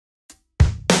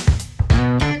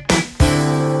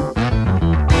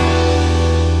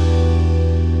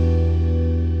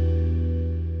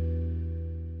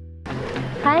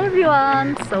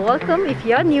everyone! So welcome if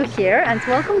you're new here, and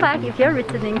welcome back if you're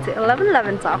returning to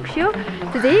 1111 Talk Show.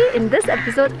 Today in this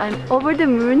episode I'm over the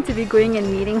moon to be going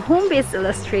and meeting home-based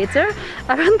illustrator.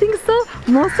 I don't think so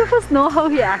most of us know how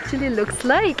he actually looks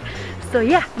like. So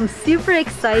yeah, I'm super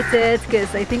excited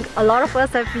because I think a lot of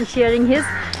us have been sharing his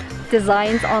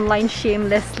designs online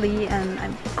shamelessly, and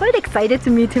I'm quite excited to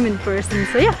meet him in person.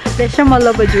 So yeah, let's show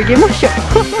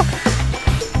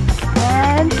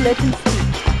and let him speak.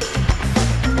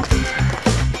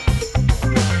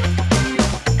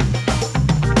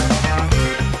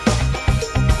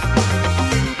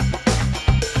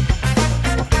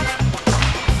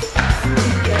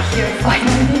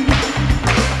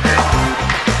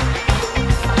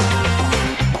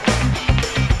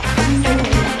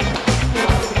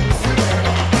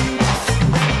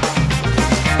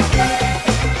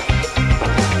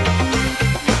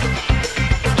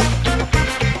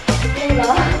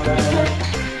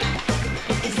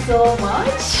 So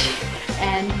much,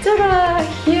 and ta-da!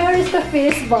 Here is the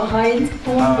face behind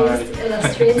home-based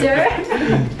illustrator.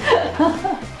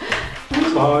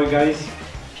 So how are you guys?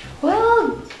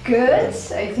 Well, good.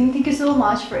 I think thank you so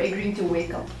much for agreeing to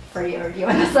wake up very early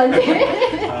on a Sunday.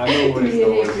 No worries, Really no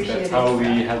worries. appreciate That's it. how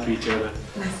we help each other.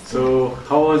 So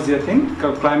how was your thing?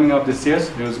 Climbing up the stairs?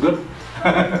 It was good?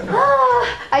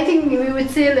 I think we would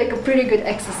say like a pretty good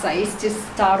exercise to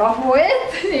start off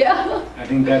with. Yeah. I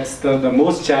think that's the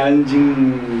most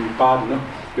challenging part, no?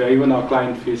 Where even our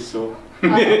client face, so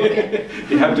Okay.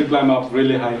 you have to climb up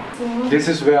really high. This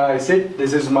is where I sit.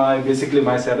 This is basically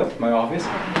my setup, my office,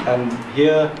 and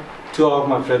here two of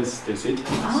my friends they sit.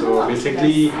 So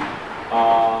basically,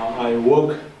 I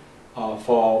work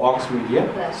for Vox Media,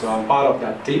 so I'm part of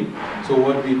that team. So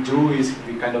what we do is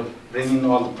we kind of bring in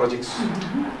all the projects,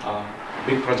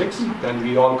 big projects, then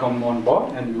we all come on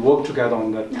board and we work together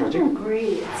on that project. Oh,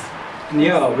 great. And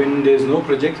yeah, when there's no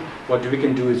project, what we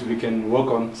can do is we can work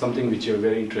on something which you're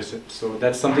very interested. So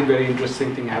that's something very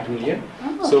interesting thing happening here.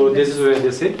 Oh, so this is where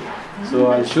they sit. So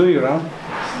I'll show you around.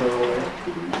 So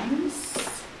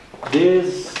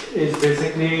this is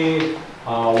basically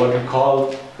what we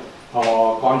call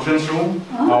our conference room,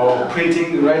 our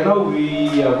printing. Right now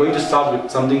we are going to start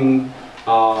with something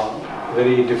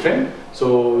very different.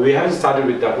 So we haven't started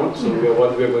with that one. So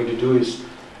what we are going to do is,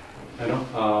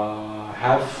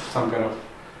 have some kind of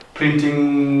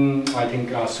printing, I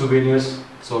think souvenirs.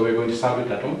 So we're going to start with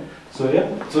that one. So yeah,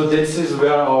 so this is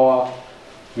where our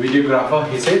videographer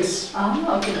he sits.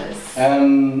 Okay, nice.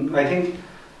 And I think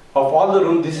of all the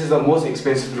rooms, this is the most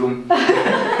expensive room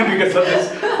because of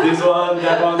this one,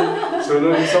 that one.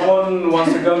 So if someone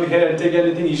wants to come here and take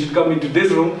anything, you should come into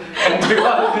this room and do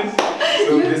all this.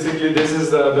 So basically, this is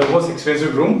the most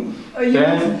expensive room. Oh,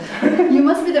 you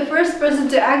must be the first person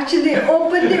to actually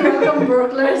openly welcome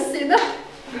burglars,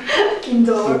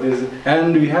 indoor. So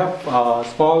and we have a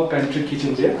small pantry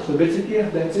kitchen there. So basically,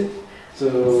 that's it.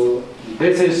 So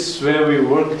this is where we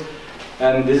work,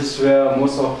 and this is where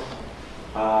most of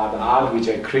the art which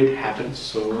I create happens.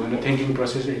 So in the thinking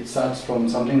process, it starts from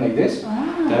something like this.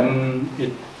 Then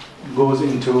it goes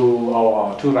into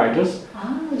our two writers.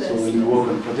 So when we work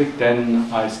on project, then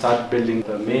I start building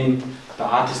the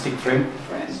artistic frame.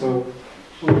 So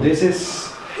this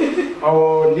is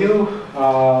our new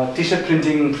t-shirt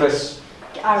printing press.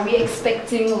 Are we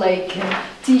expecting like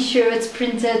t-shirts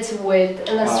printed with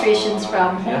illustrations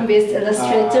from home-based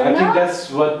illustrator I now? think that's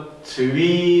what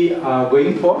we are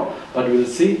going for, but we'll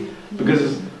see,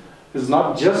 because it's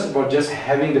not just about just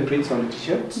having the prints on the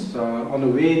t-shirts. On the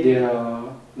way there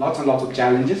are lots and lots of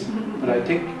challenges, but I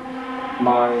think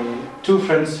my two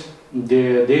friends,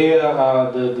 they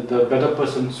are the better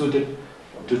person suited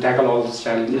to tackle all these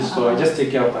challenges. So I just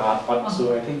take care of the art part.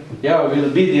 So I think, yeah,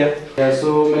 we'll be there. There are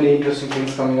so many interesting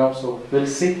things coming up, so we'll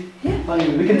see. Yeah.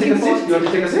 We can take a seat. You want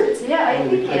to take a seat? Yeah, I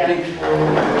think,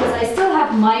 because I still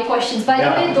have my questions. By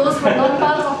the way, those were not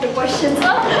part of the questions.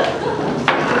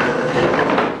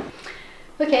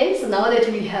 Okay, so now that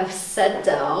we have sat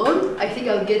down, I think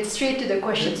I'll get straight to the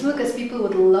questions, because people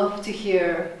would love to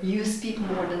hear you speak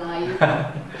more than I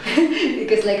do.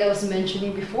 Because like I was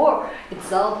mentioning before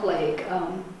itself, like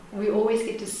we always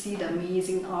get to see the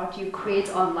amazing art you create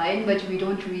online, but we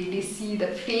don't really see the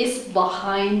face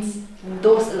behind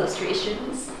those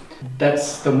illustrations.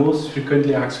 That's the most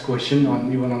frequently asked question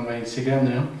even on my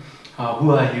Instagram,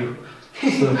 who are you?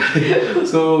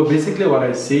 So basically what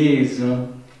I say is,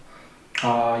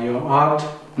 your art,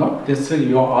 not necessarily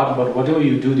your art, but whatever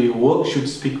you do, the work should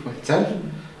speak for itself.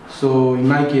 So in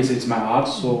my case, it's my art.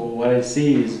 So what I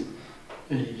say is,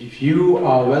 if you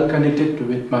are well connected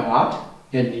with my art,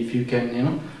 and if you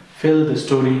can, fill the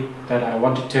story that I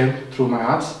want to tell through my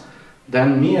arts,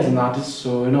 than me as an artist.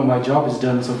 So my job is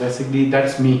done. So basically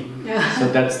that's me. Yeah. So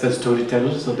that's the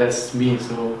storyteller. So that's me.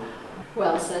 So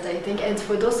well said, I think. And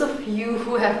for those of you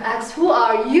who have asked, who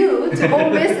are you, to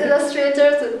home-based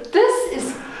illustrators, so this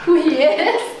is who he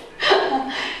is.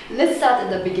 Let's start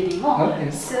at the beginning more.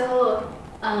 Okay. So,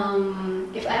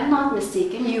 if I'm not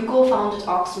mistaken, you co-founded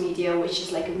𝗏𝗏𝗀𝗀, which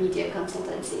is like a media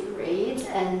consultancy, right?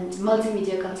 And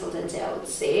multimedia consultancy, I would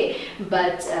say.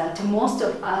 But to most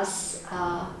of us,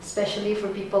 especially for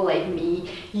people like me,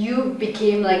 you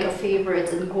became like a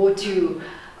favorite and go-to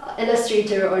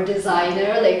illustrator or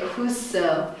designer, like whose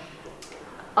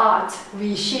art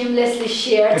we shamelessly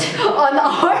shared on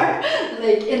our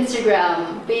like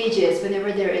Instagram pages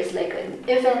whenever there is like an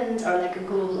event or like a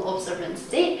global observance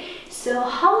day. So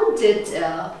how did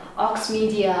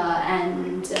𝗏𝗏𝗀𝗀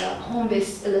and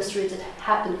home-based illustrated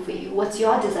happen for you? What's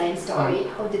your design story?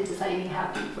 How did designing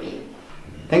happen for you?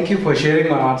 thank you for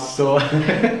sharing my art. So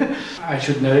I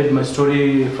should narrate my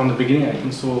story from the beginning, I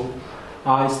think. So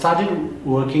I started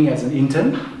working as an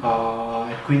intern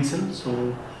at 𝗏𝗂𝗀𝗀.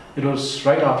 So it was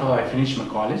right after I finished my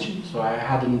college. So I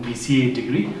had an BCA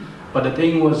degree, but the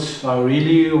thing was I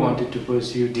really wanted to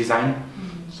pursue design.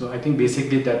 So I think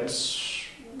basically that's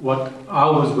what I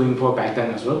was going for back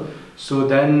then as well. So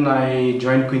then I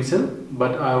joined 𝗏𝗂𝗀𝗀,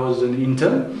 but I was an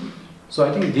intern. So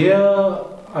I think there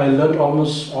I learned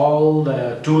almost all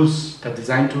the tools, the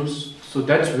design tools. So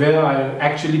that's where I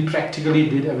actually practically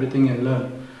did everything and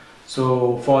learned.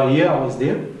 So for a year I was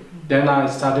there. Then I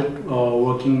started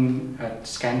working at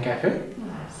Scan Cafe.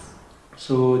 Nice.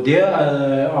 So there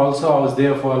I was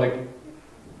there for like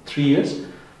 3 years.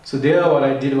 So there what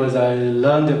I did was I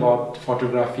learned about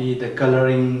photography, the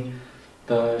coloring,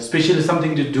 especially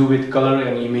something to do with color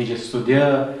and images. So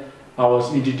there I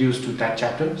was introduced to that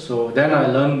chapter. So then I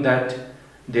learned that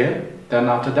there. Then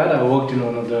after that I worked in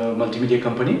one of the multimedia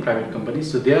private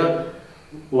companies. So there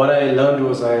what I learned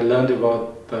was I learned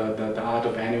about the art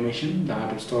of animation, the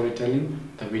art of storytelling,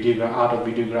 the art of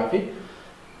videography.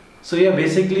 So yeah,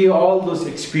 basically all those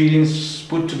experiences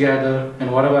put together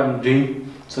and whatever I'm doing.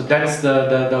 So that's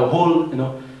the whole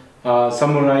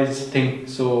summarized thing.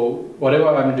 So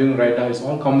whatever I'm doing right now is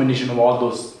all combination of all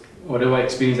those whatever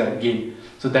experience I've gained.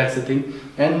 So that's the thing.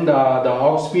 And the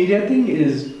𝗏𝗏𝗀𝗀𝗀 thing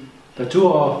is the two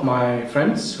of my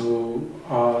friends who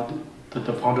are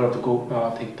the founder of the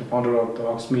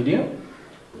𝗏𝗏𝗀𝗀𝗀.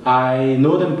 I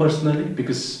know them personally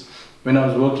because when I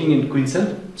was working in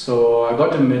𝗏𝗀𝗀𝗀, so I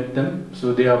got to meet them.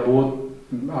 So they are both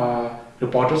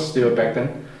reporters. They were back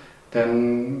then.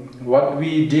 Then what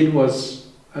we did was,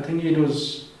 I think it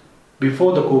was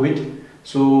before the COVID.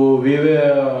 So we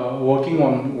were working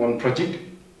on one project,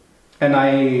 and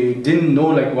I didn't know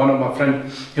like one of my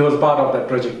friends. He was part of that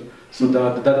project. So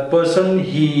that person,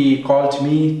 he called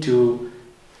me to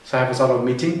have a sort of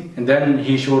meeting, and then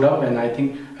he showed up, and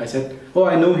I said, oh,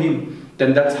 I know him.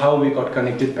 Then that's how we got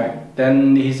connected back.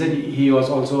 Then he said he was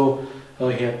also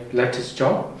he had left his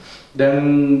job.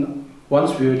 Then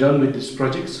once we were done with this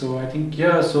project, so I think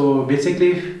yeah. So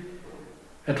basically,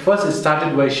 at first it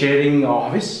started by sharing our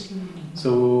office.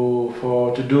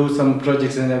 So to do some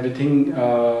projects and everything,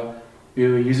 we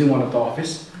were using one of the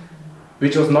office,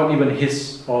 which was not even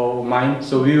his or mine.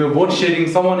 So we were both sharing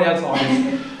someone else's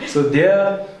office. So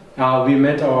there we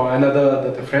met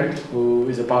another friend who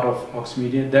is a part of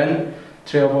𝗏𝗏𝗀𝗀𝗀. Then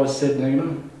three of us said,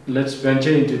 let's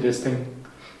venture into this thing.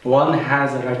 One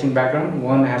has a writing background,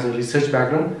 one has a research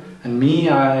background, and me,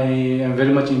 I am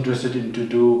very much interested to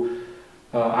do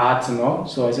arts and all.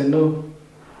 So I said, no,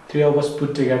 three of us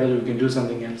put together, we can do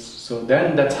something else. So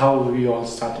then that's how we all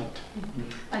started.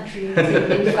 A dream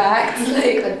team, in fact,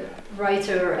 like a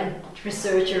writer and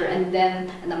researcher and then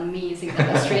an amazing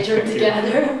illustrator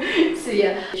together. So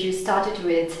yeah, you started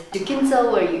with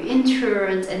𝗏𝗏𝗀𝗀𝗀𝗀, where you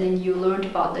interned and then you learned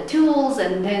about the tools,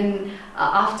 and then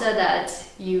after that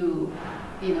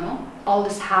all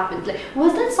this happened. Like,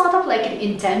 was that sort of like an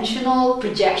intentional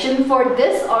projection for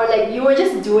this, or like you were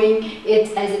just doing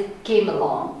it as it came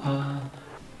along?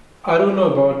 I don't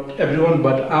know about everyone,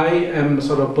 but I am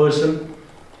sort of person.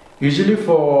 Usually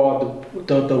for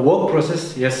the work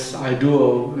process, yes, I do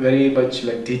a very much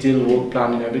like detailed work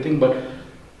plan and everything. But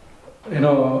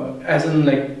as in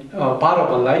like part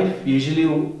of a life, usually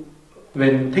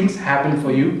when things happen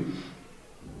for you,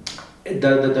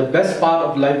 the best part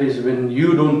of life is when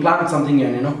you don't plan something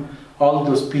and all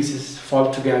those pieces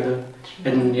fall together,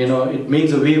 and it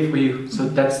makes a way for you. So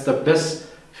that's the best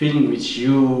feeling which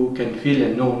you can feel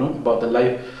and know about the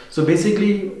life. So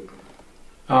basically,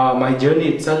 my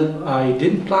journey itself, I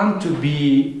didn't plan to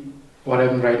be what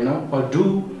I'm right now or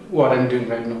do what I'm doing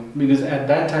right now, because at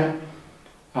that time,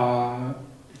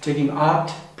 taking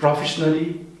art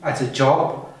professionally as a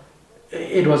job,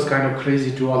 it was kind of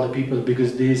crazy to all the people,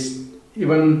 because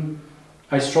even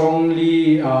I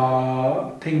strongly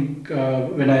think,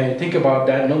 when I think about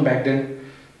that, back then,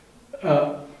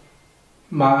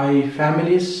 my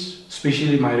families,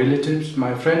 especially my relatives,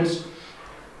 my friends,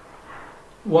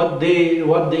 what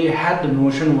they had the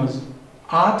notion was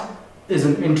art is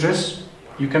an interest.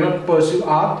 You cannot pursue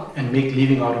art and make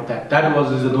living out of that. That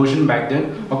was the notion back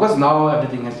then. Of course, now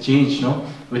everything has changed,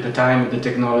 with the time, with the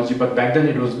technology. But back then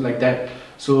it was like that.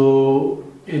 So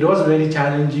it was very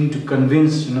challenging to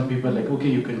convince, people like, okay,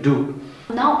 you can do.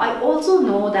 Now I also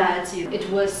know that it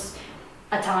was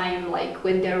a time like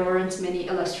when there weren't many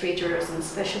illustrators, and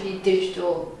especially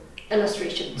digital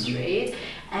illustrations, right?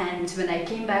 And when I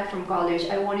came back from college,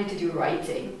 I wanted to do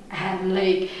writing, and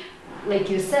like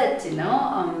you said,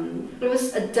 it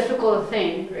was a difficult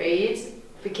thing, right?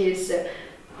 Because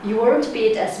you weren't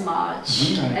paid as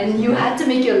much, and you had to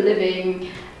make your living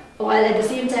while at the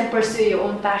same time pursue your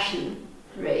own passion,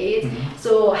 right?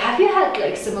 So have you had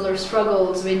like similar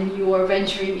struggles when you were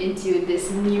venturing into this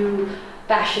new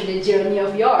passionate journey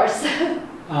of yours?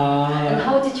 And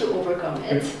how did you overcome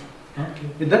it?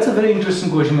 Okay. That's a very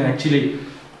interesting question, actually,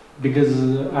 because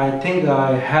I think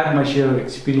I had my share of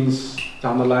experience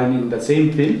down the line in the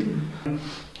same field.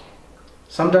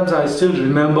 Sometimes I still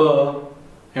remember,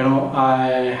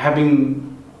 I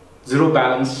having zero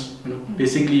balance.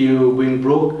 Basically, you going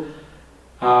broke.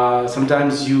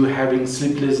 Sometimes you having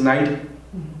sleepless night,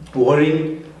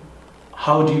 worrying,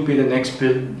 how do you pay the next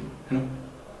bill?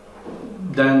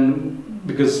 Then,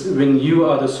 because when you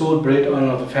are the sole breadwinner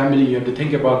of the family, you have to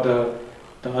think about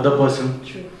the other person.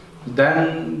 True.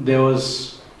 Then there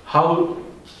was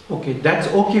okay, that's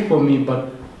okay for me, but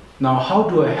now how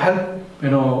do I help,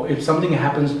 if something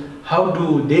happens, how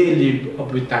do they live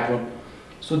up with that one?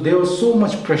 So there was so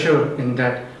much pressure in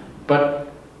that,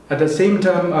 but at the same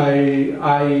time,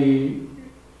 I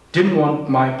didn't want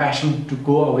my passion to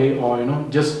go away, or,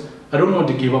 I don't want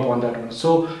to give up on that one.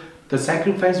 So the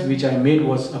sacrifice which I made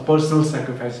was a personal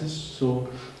sacrifices. So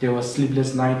there was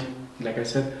sleepless night, like I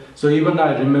said. So even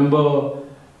I remember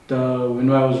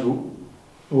when I was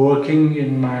working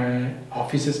in my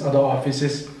offices, other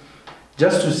offices,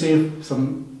 just to save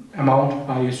some amount,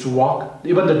 I used to walk.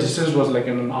 Even the distance was like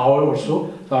an hour or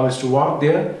so. So I used to walk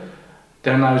there.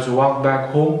 Then I used to walk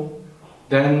back home.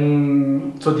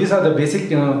 Then, so these are the basic,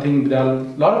 things. There are a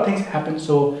lot of things happen.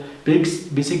 So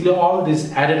basically all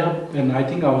this added up, and I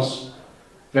think I was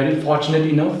very fortunate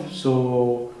enough.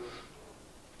 So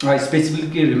I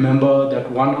specifically remember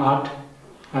that one art.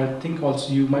 I think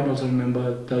also you might also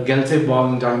remember the 𝗀𝗄𝗃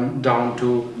bowing down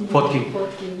to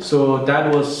𝗂𝘂𝗃. So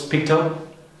that was picked up,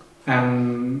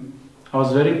 and I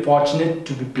was very fortunate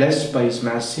to be blessed by His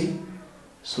Majesty.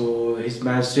 So His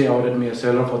Majesty awarded me a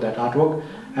silver for that artwork,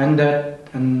 and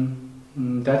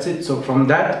that's it. So from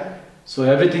that, so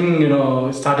everything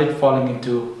started falling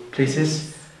into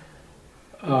places.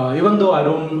 Even though I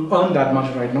don't earn that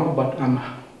much right now, but I'm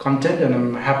content and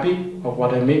I'm happy of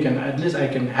what I make, and at least I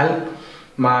can help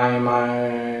my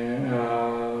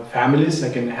families, I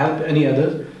can help any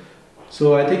others.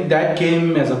 So I think that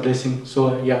came as a blessing.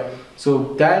 So yeah,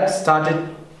 so that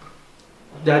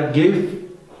gave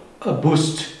a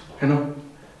boost,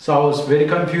 So I was very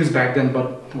confused back then,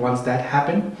 but once that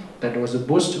happened, that was a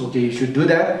boost. Okay, you should do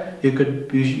that. You could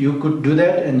do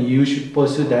that, and you should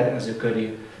pursue that as a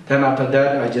career. Then after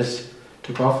that, I just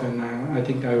took off, and I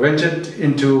think I ventured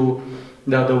into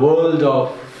the world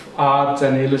of arts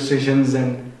and illustrations,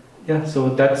 and yeah, so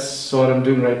that's what I'm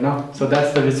doing right now. So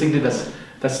that's basically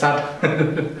the start.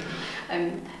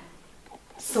 I'm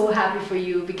so happy for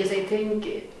you, because I think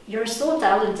you're so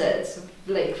talented,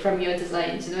 like from your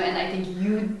designs, and I think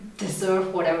you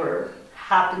deserve whatever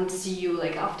happens to you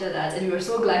like after that, and we're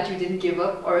so glad you didn't give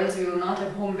up, or else we will not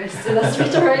have home-based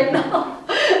illustrator right now.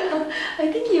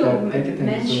 I think you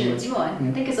mentioned,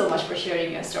 J1, thank you so much for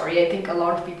sharing your story. I think a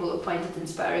lot of people will find it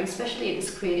inspiring, especially in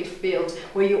this creative field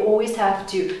where you always have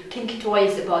to think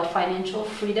twice about financial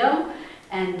freedom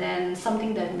and then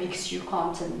something that makes you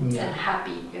content and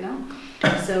happy,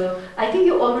 So I think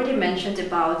you already mentioned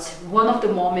about one of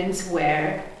the moments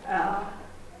where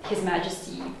His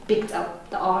Majesty picked up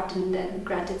the art and then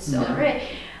granted silver, right?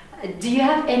 Do you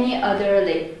have any other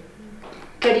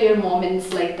career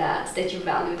moments like that you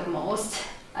value the most?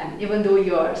 Even though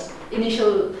your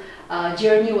initial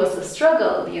journey was a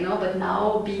struggle, but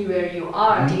now being where you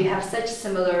are, do you have such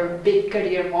similar big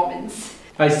career moments?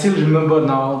 I still remember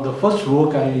now, the first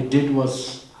work I did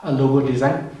was a logo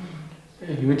design,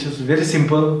 which was very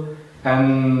simple,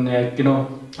 and it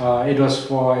was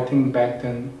for, I think back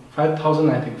then, 5,000,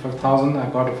 I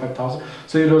got a 5,000.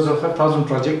 So it was a 5,000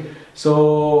 project,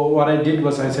 So what I did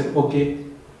was I said, okay,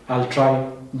 I'll try,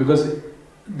 because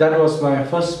that was my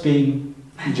first paying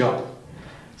job.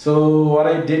 So what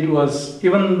I did was,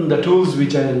 even the tools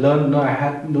which I learned, I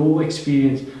had no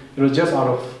experience. It was just out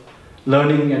of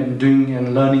learning and doing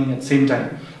and learning at the same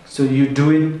time. So you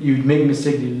do it, you make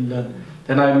mistake, you learn.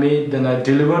 Then I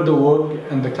delivered the work,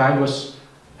 and the client was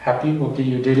happy. Okay,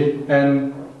 you did it,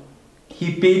 and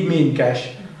he paid me in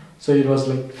cash. So it was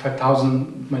like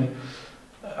 5,000 money.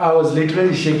 I was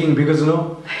literally shaking because it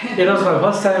was my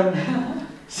first time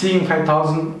seeing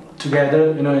 5,000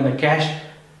 together, in a cash,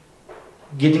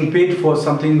 getting paid for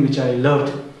something which I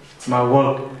loved, my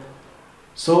work.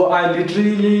 So I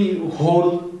literally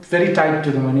hold very tight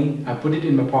to the money. I put it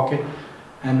in my pocket,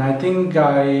 and I think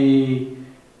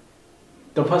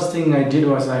the first thing I did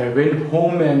was I went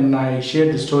home and I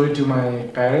shared the story to my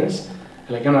parents.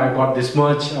 Like, I got this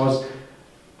much. I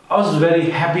was very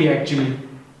happy actually.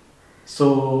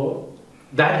 So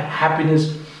that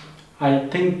happiness, I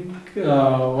think,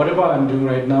 whatever I'm doing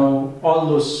right now, all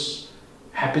those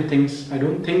happy things, I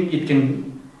don't think it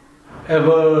can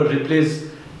ever replace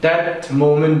that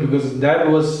moment, because that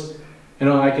was,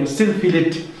 I can still feel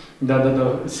it.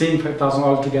 The seeing 5,000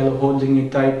 all together, holding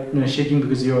it tight, shaking,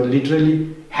 because you are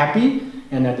literally happy,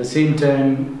 and at the same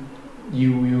time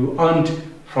you earned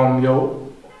from your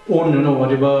own,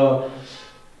 whatever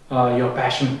your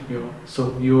passion.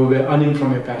 So you were earning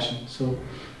from your passion. So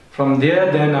from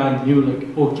there, then I knew,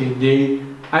 like, okay,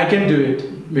 I can do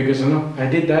it, because I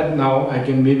did that. Now I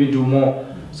can maybe do more.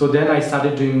 So then I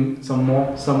started doing some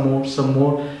more,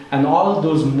 and all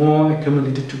those more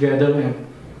accumulated together, and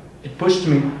it pushed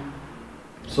me.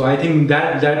 So I think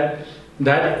that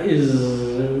is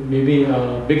maybe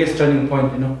a biggest turning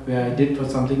point, where I did for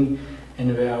something,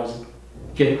 and where I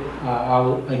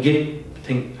get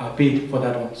paid for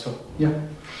that one. So yeah.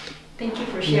 Thank you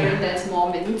for sharing that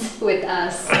moment with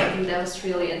us. I think that was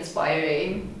really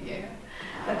inspiring. Yeah.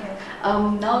 Okay.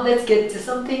 Now let's get to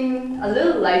something a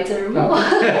little lighter.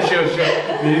 Sure.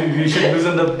 We should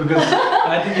loosen up, because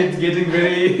I think it's getting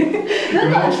very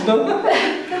emotional. No,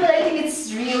 but I think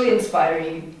it's really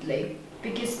inspiring,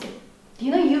 because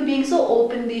you being so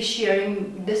openly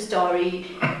sharing this story,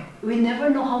 we never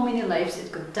know how many lives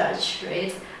it could touch,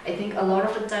 right? I think a lot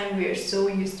of the time we are so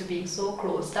used to being so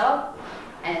closed up,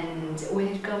 and when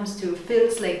it comes to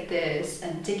fields like this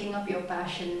and taking up your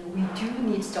passion, we do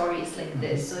need stories like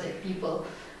this, so that people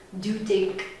do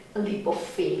take a leap of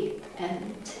faith,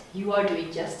 and you are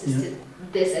doing justice to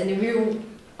this, and we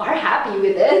are happy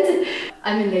with it.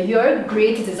 I mean, you're a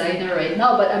great designer right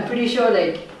now, but I'm pretty sure,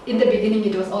 in the beginning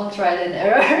it was all trial and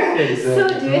error. Exactly.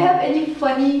 So do you have any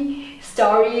funny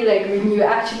story, when you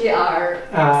actually are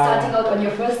starting out on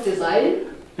your first design?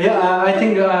 Yeah, I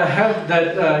think I have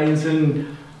that incident.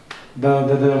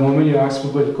 The moment you asked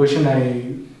me the question,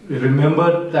 I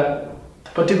remembered that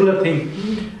particular thing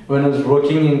when I was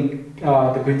working in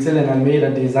the Queensland, and I made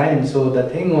a design. So the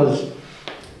thing was,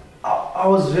 I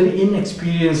was very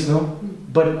inexperienced,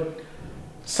 but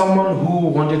someone who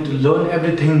wanted to learn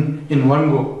everything in one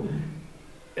go.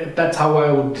 That's how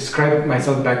I would describe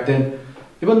myself back then.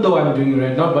 Even though I'm doing it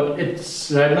right now, but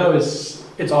right now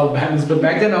it's all balanced. But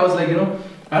back then I was like,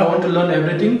 I want to learn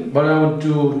everything, but I want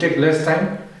to take less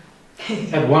time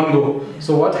at one go.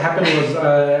 So what happened was,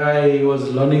 I was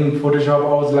learning Photoshop,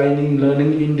 I was learning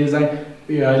InDesign,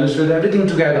 Illustrator, everything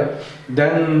together.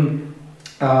 Then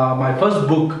my first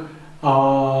book,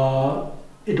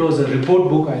 it was a report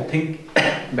book, I think,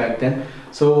 back then.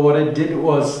 So what I did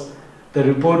was, the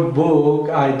report book,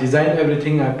 I designed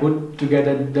everything, I put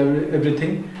together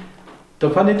everything. The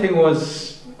funny thing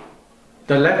was,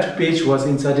 the left page was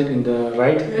inserted in the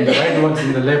right, and the right one's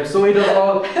in the left. So it was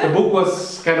all, the book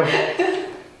was kind of,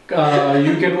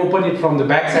 you can open it from the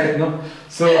back side,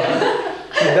 So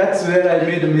that's where I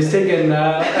made a mistake, and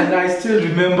I still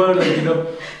remember,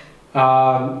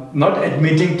 not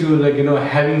admitting to,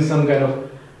 having some kind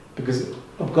of, because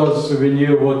of course when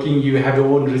you're working you have your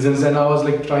own reasons, and I was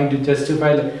trying to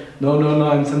justify, no,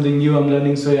 I'm something new, I'm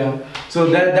learning. So yeah, so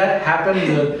that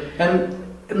happened, and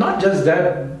not just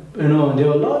that, there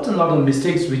were lots and lots of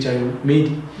mistakes which I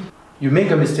made. You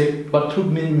make a mistake, but through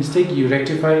mistake you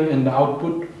rectify, and the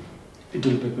output, it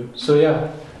will be good. So yeah,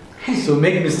 so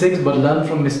make mistakes, but learn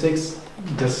from mistakes.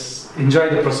 Just enjoy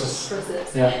the process.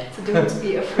 Yeah. So don't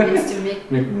be afraid to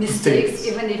make mistakes,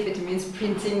 even if it means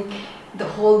printing the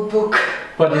whole book.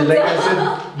 But like I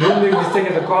said, don't make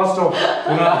mistake at the cost of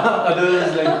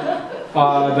others,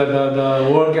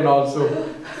 the work, and also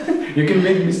you can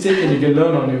make mistake and you can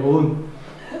learn on your own.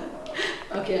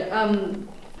 Okay.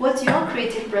 What's your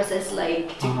creative process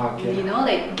like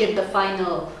to get the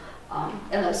final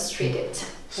illustrated?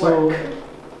 So work?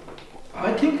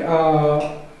 I think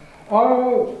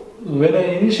when I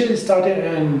initially started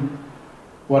and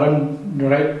what I'm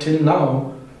right till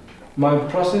now, my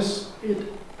process, it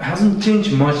hasn't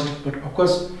changed much, but of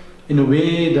course in a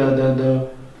way there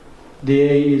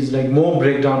is like more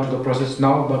breakdown to the process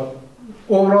now, but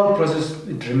overall process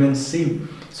it remains same.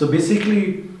 So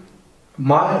basically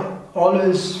my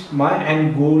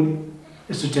end goal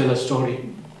is to tell a story.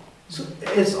 So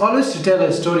it's always to tell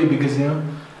a story because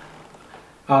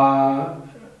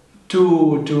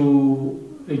to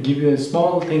give you a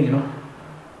small thing,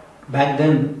 back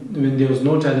then when there was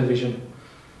no television,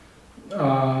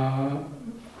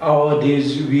 our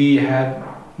days we had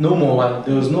no mobile,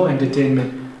 there was no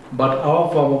entertainment, but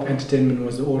our form of entertainment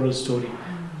was the oral story.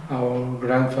 Our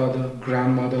grandfather,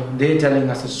 grandmother, they telling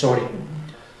us a story.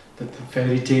 The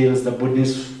fairy tales, the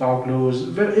Buddhist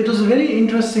folklores. It was a very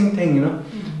interesting thing,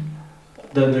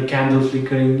 The candle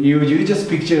flickering. You just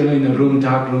picture in a room,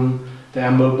 dark room, the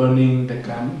amber burning, the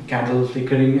candle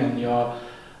flickering, and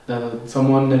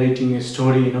someone narrating a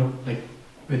story, like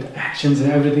with actions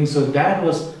and everything. So that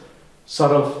was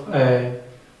sort of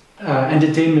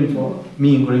entertainment for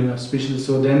me growing up, especially.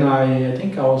 So then I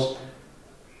think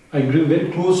I grew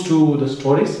very close to the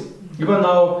stories. Even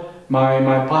now,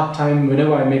 my part time,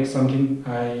 whenever I make something,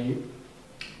 I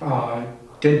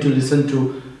tend to listen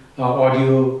to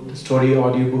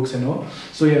audiobooks and all.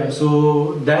 So yeah,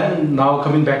 so then now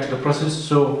coming back to the process.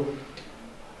 So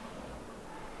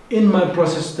in my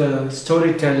process, the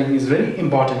storytelling is very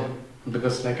important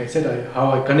because, like I said,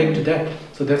 how I connect to that.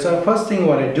 So that's the first thing.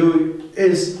 What I do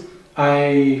is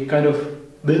I kind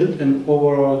of build an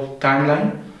overall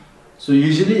timeline. So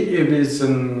usually if it's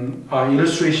an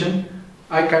illustration,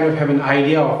 I kind of have an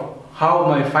idea of how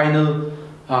my final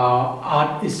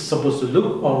art is supposed to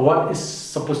look, or what is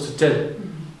supposed to tell,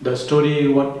 the story,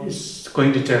 what is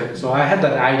going to tell. So I have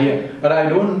that idea, but I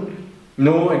don't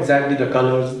know exactly the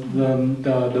colors,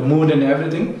 the mood and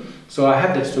everything. So I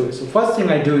have that story. So first thing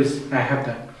I do is I have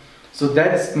that. So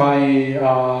that's my,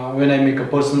 when I make a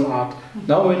personal art.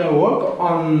 Now when I work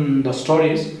on the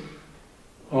stories,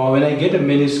 or when I get a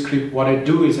manuscript, what I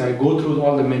do is I go through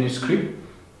all the manuscript.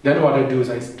 Then what I do is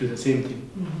I do the same thing.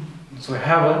 So I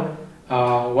have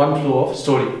one flow of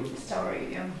story.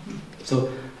 Yeah.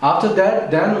 So after that,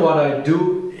 then what I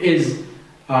do is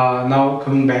now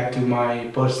coming back to my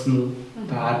personal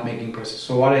art making process.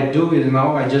 So what I do is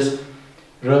now I just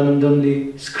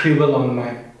randomly scribble on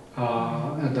my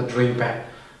the drawing pad.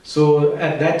 So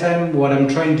at that time, what I'm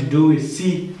trying to do is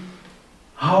see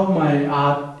how my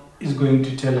art is going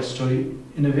to tell a story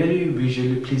in a very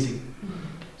visually pleasing.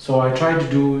 So I try to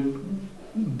do,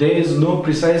 there is no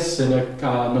precise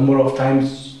number of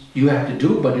times you have to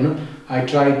do, but I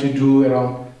try to do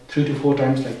around 3 to 4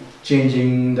 times, like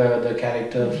changing the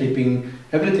character, flipping,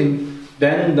 everything.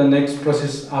 Then the next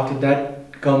process after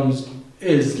that comes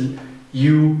is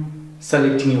you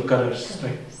selecting your colors,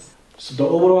 right? So the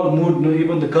overall mood,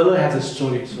 even the color has a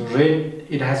story. So red,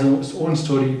 it has its own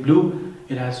story. Blue,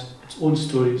 it has its own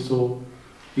story. So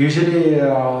usually,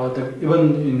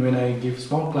 even when I give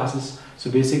small classes, so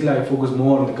basically I focus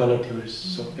more on the color theories.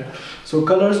 So yeah, so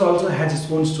colors also has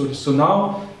its own story. So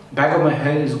now back of my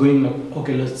head is going like,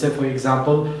 okay, let's say for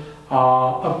example,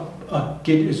 a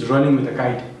kid is running with a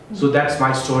kite. So that's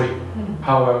my story,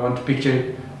 how I want to picture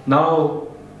it. Now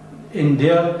in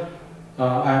there,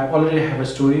 I already have a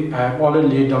story. I have already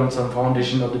laid down some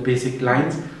foundation of the basic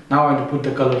lines. Now I want to put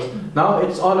the colors. Now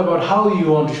it's all about how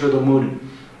you want to show the mood.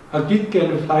 A kid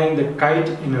can fly the kite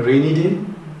in a rainy day,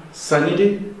 sunny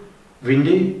day,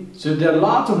 windy. So there are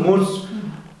lots of moods.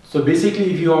 So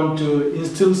basically, if you want to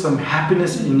instill some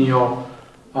happiness in your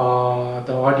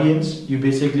the audience, you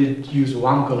basically use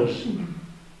warm colors,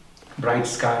 bright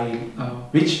sky,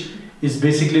 which is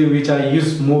basically which I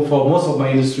use more for most of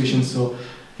my illustrations. So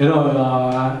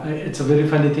it's a very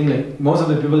funny thing. Like most of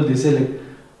the people, they say like,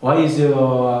 why is your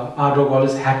artwork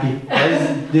always happy?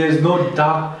 There's no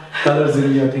dark colors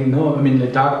in your thing. No, I mean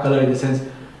like dark color in the sense,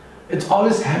 it's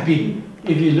always happy.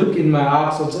 If you look in my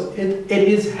arts also, it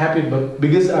is happy, but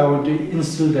because I want to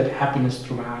instill that happiness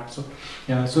through my art. So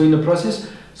yeah, so in the process,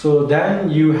 so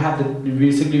then you have the,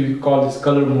 basically we call this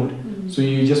color mood. So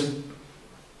you just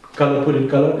put in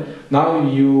color. Now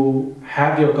you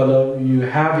have your color, you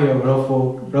have your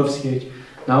rough sketch.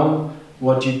 Now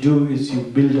what you do is you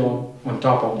build on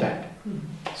top of that.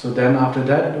 So then after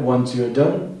that, once you're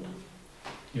done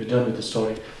with the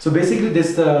story. So basically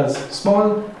this the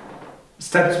small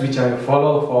steps which I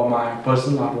follow for my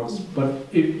personal artworks. But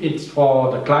if it's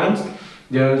for the clients,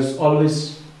 there's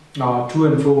always to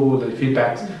and fro the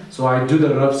feedbacks. So I do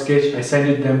the rough sketch, I send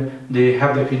it them, they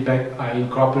have the feedback, I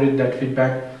incorporate that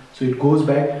feedback, so it goes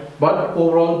back. But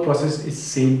overall process is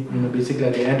same. You know, basically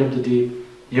at the end of the day,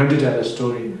 you have to tell a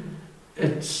story.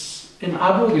 It's in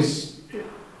artwork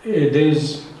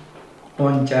there's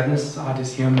one Japanese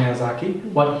artist, Hayao Miyazaki.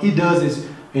 What he does is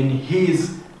when he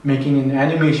is making an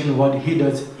animation, what he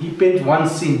does, he paints one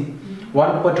scene,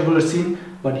 one particular scene,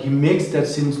 but he makes that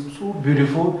scene so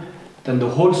beautiful. Then the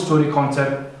whole story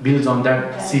concept builds on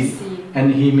that scene,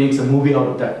 and he makes a movie out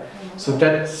of that. So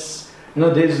that's, you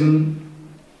know,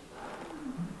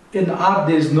 in art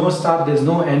there's no start, there's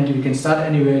no end. You can start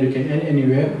anywhere, you can end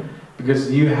anywhere,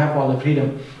 because you have all the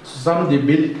freedom. So they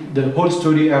build the whole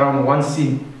story around one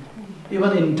scene.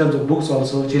 Even in terms of books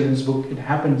also, children's book, it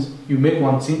happens. You make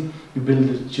one scene, you build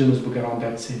the children's book around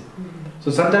that scene.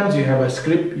 So sometimes you have a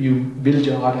script, you build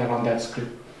your art around that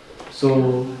script.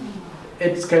 So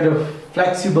it's kind of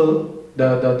flexible,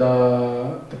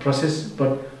 the process,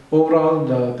 but overall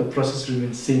the process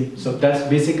remains same. So that's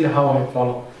basically how I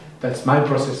follow. That's my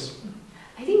process.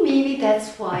 I think maybe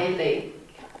that's why,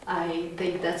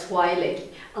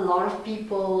 a lot of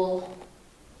people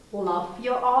love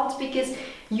your art, because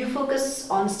you focus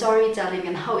on storytelling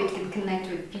and how it can connect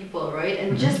with people, right?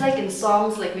 And just like in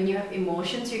songs, like when you have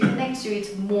emotions, you connect to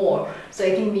it more. So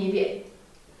I think maybe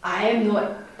I am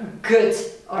not good,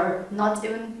 or not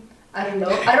even, I don't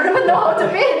even know how to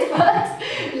paint,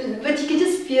 but you can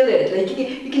just feel it, like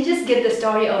you can just get the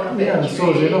story out of it. Yeah,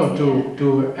 so you know,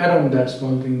 to add on that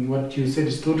small thing, what you said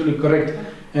is totally correct.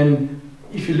 And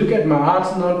if you look at my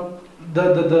art, not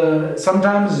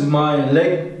sometimes my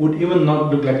leg would even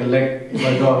not look like a leg if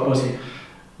I draw a person.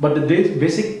 But the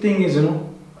basic thing is, you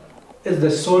know, is the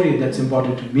story that's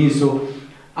important to me. So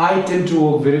I tend to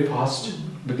work very fast,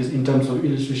 because in terms of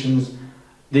illustrations,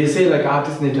 they say like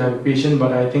artists need to have patience,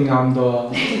 but I think I'm the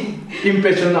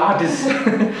impatient artist.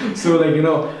 So like, you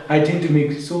know, I tend to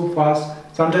make so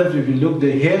fast. Sometimes if you look,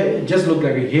 the hair, it just look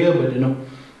like a hair, but you know,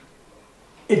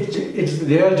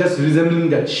 they are just resembling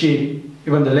that shape.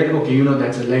 Even the leg, okay, you know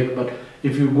that's a leg, but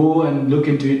if you go and look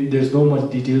into it, there's no much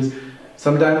details.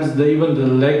 Sometimes even the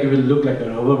leg will look like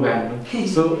a rubber band.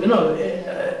 So, you know,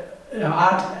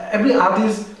 every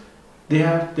artist, they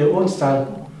have their own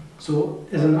style. So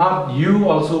as an art, you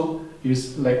also,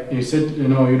 like you said, you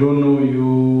know, you don't know,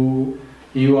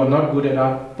 you are not good at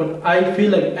art. But I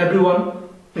feel like everyone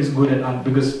is good at art,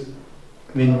 because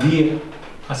when we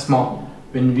are small,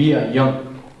 when we are young,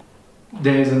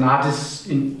 there is an artist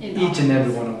in each and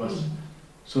every one of us.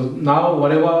 So now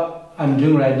whatever I'm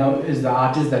doing right now is the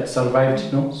artist that survived,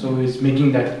 you know, so it's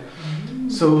making that.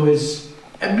 So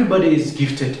everybody is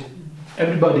gifted.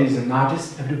 Everybody is an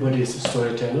artist, everybody is a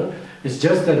storyteller. It's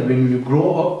just that when we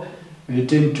grow up, we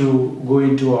tend to go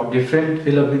into our different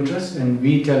field of interest and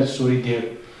we tell story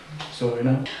there. So, you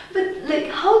know. But like,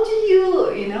 how do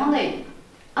you, you know, like,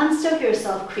 unstuck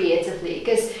yourself creatively?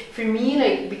 Because for me,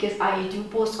 like, because I do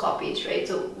post copies, right?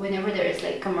 So whenever there is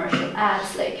like commercial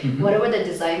ads, like whatever the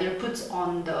designer puts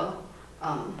on the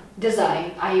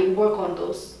design, I work on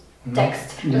those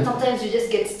text. But sometimes you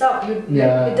just get stuck.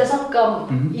 It doesn't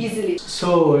come easily.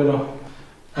 So, you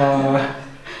know,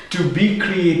 to be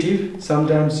creative,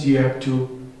 sometimes you have to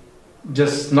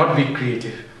just not be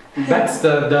creative. That's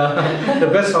the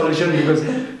best solution, because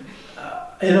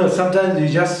you know, sometimes you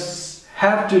just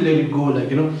have to let it go, like,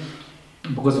 you know,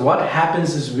 because what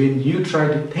happens is when you try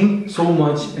to think so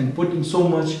much and put in so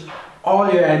much,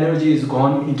 all your energy is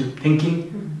gone into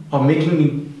thinking or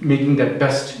making that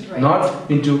best, not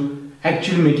into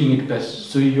actually making it best.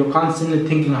 So you're constantly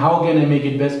thinking, how can I make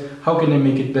it best? How can I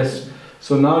make it best?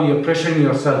 So now you're pressuring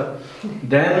yourself.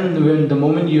 Then when the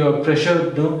moment you are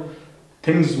pressured, you know,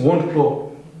 things won't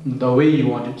flow the way you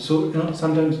want it. So, you know,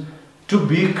 sometimes to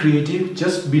be creative,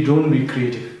 don't be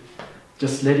creative.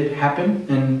 Just let it happen.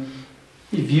 And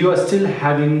if you are still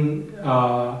having,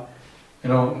 you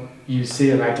know, you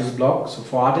say writer's block. So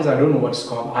for artists, I don't know what it's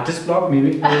called. Artist block,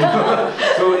 maybe.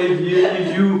 So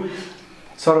if you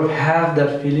sort of have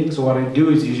that feeling, so what I do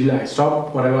is usually I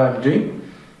stop whatever I'm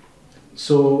doing.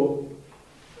 So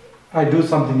I do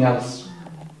something else.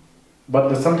 But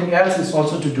the something else is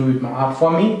also to do with my art.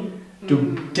 For me,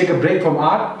 to take a break from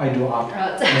art, I do art.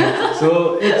 Yeah.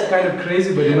 So it's kind of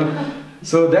crazy, but you know,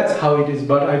 so that's how it is.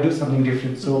 But I do something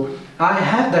different. So I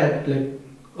have that, like,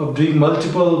 of doing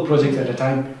multiple projects at a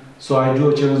time. So I do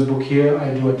a children's book here,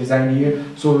 I do a design here.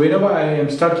 So whenever I am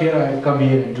stuck here, I come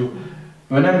here and do.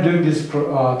 When I'm doing this, the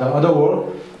other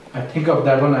world, I think of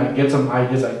that one, I get some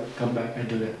ideas, I come back, I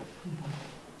do that.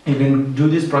 You can do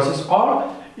this process,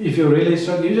 or if you're really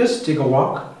stuck, you just take a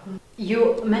walk.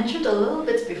 you mentioned a little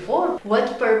bit before,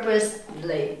 what purpose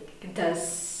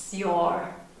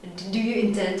do you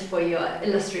intend for your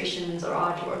illustrations or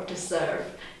artwork to serve?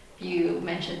 You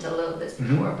mentioned a little bit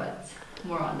before, but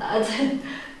more on that.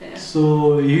 Yeah.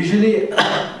 So usually,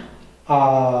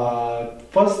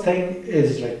 first thing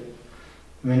is like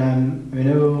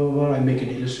whenever I make an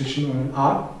illustration or an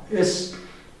art, is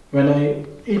when I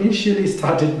initially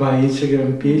started my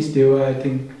Instagram page, there were, I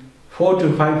think, 4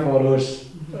 to 5 followers.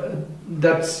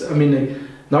 That's, I mean, like,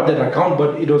 not that account,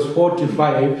 but it was 4 to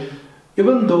 5.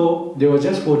 Even though there were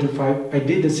just 4 to 5, I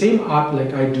did the same art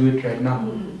like I do it right now.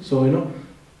 So, you know,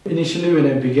 initially when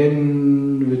I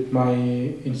began with my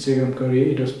Instagram career,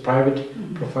 it was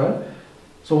private profile.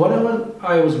 So whatever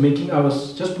I was making, I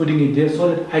was just putting it there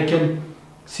so that I can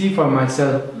see for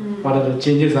myself what are the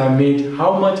changes I made,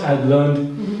 how much I've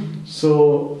learned.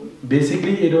 So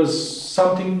basically it was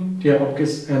something, yeah,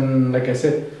 because, and like I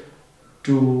said,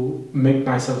 to make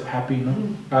myself happy, you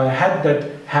know. I had that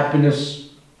happiness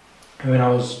when I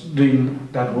was doing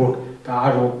that work, the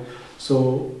artwork.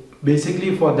 So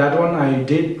basically for that one I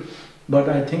did, but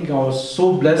I think I was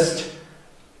so blessed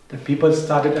that people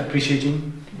started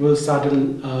appreciating, people started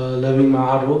loving my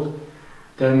artwork.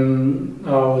 Then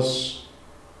I was,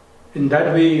 in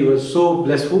that way, it was so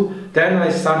blissful. Then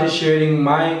I started sharing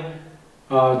my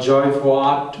joy for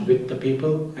art with the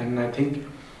people, and I think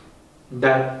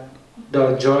that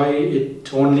the joy,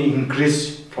 it only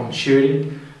increased from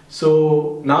sharing.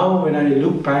 So now when I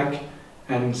look back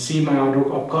and see my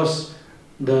artwork, of course,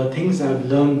 the things I've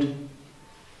learned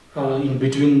in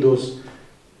between those,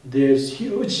 there's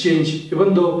huge change.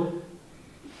 Even though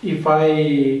if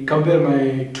I compare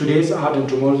my today's art and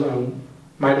tomorrow's, I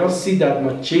might not see that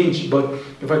much change, but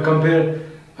if I compare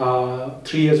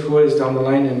 3 years, 4 years down the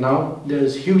line and now,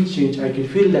 there's huge change. I can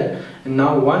feel that. And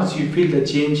now once you feel the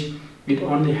change, it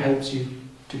only helps you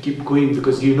to keep going,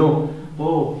 because you know,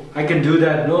 oh, I can do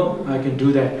that, no, I can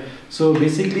do that. So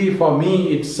basically for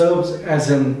me, it serves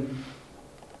as an,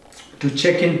 to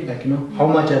check in, like, you know, how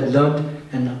much I've learned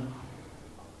and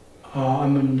I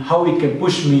mean, how it can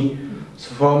push me.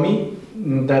 So for me,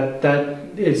 that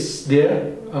is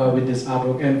there with this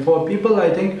artwork. And for people,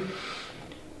 I think,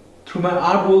 through my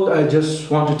artwork, I just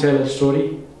want to tell a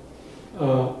story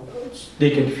they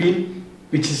can feel,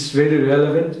 which is very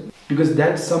relevant, because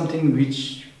that's something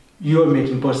which you are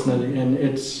making personally, and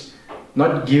it's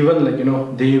not given, like, you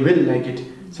know, they will like it.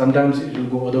 Sometimes it will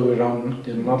go other way around,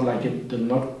 they'll not like it, they'll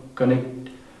not connect.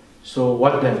 So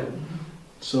what then?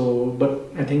 So,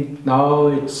 but I think now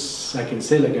it's, I can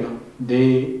say, like, you know,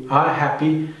 they are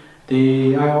happy.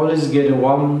 I always get a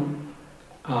warm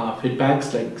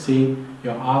feedbacks, like seeing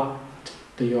your art,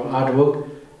 your artwork.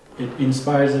 It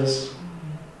inspires us.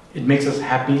 It makes us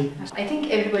happy. I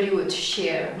think everybody would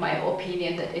share my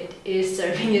opinion that it is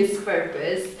serving its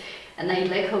purpose. And I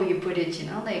like how you put it, you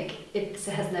know, like it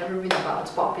has never been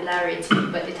about popularity,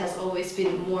 but it has always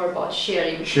been more about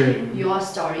sharing your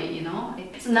story, you know.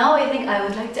 So now I think I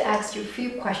would like to ask you a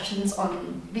few questions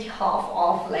on behalf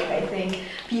of, like, I think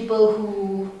people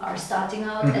who are starting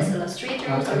out as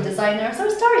illustrators or designers or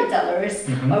storytellers,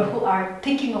 or who are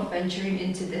thinking of venturing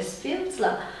into this field.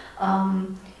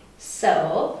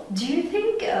 So, do you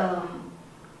think a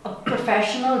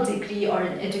professional degree or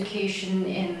an education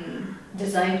in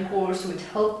design course would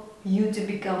help you to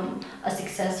become a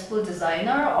successful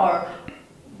designer, or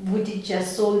would it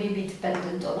just solely be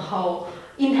dependent on how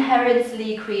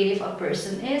inherently creative a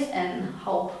person is and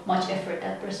how much effort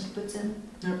that person puts in?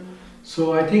 Yeah.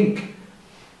 So I think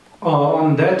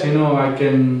on that, you know, I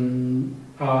can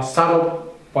start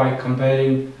out by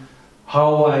comparing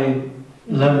how I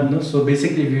learned. So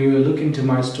basically, if you look into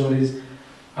my stories,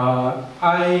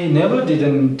 I never did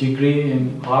a degree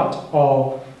in art,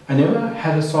 or I never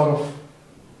had a sort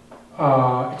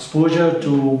of exposure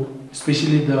to,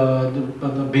 especially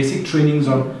the basic trainings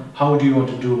on how do you want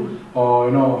to do, or,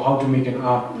 you know, how to make an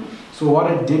art. So what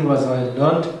I did was I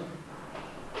learned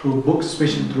through books,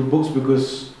 especially through books,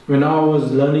 because when I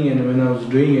was learning and when I was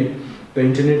doing it, the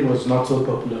internet was not so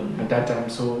popular at that time.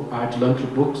 So I had to learn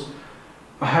through books.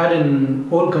 I had an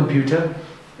old computer.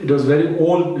 It was very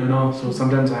old, you know, so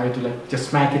sometimes I had to, like, just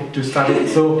smack it to start it.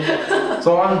 So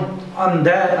on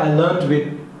that I learned with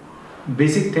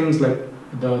basic things like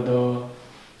the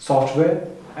software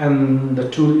and the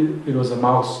tool. It was a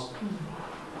mouse.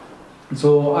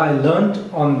 So I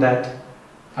learned on that.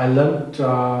 I learned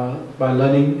by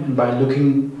learning and by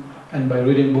looking and by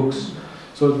reading books.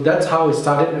 So that's how it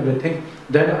started everything.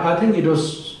 Then I think it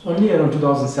was only around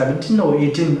 2017 or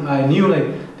 18, I knew,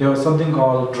 like, there was something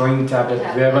called drawing tablet,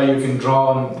 whereby you can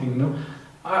draw on things, you know.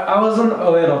 I wasn't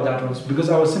aware of that once, because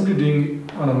I was simply doing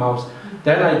it on a mouse.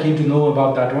 then I came to know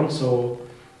about that one. So,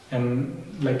 and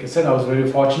like I said, I was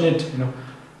very fortunate, you know.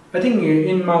 I think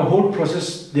in my whole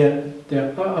process, there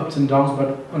are ups and downs,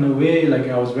 but on a way, like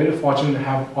I was very fortunate to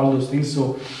have all those things.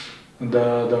 So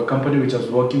the company which I was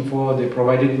working for, they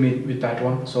provided me with that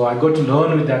one. So I got to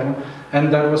learn with that one,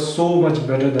 and that was so much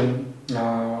better than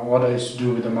what I used to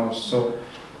do with the mouse. So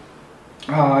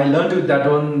I learned with that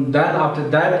one. Then after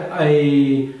that,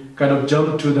 I kind of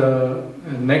jumped to the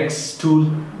next tool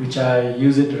which I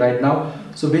use it right now.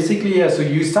 So basically, yeah, so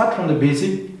you start from the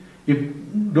basic. You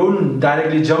don't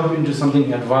directly jump into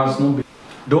something advanced. No,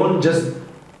 don't just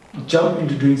jump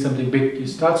into doing something big. You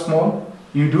start small,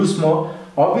 you do small.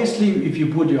 Obviously, if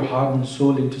you put your heart and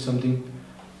soul into something,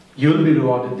 you'll be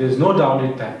rewarded. There's no doubt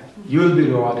in that. You'll be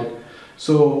rewarded.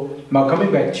 So now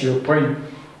coming back to your point,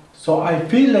 so I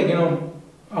feel like, you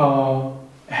know,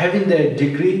 having the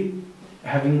degree,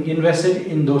 having invested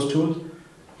in those tools,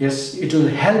 yes, it will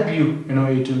help you, you know,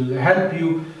 it will help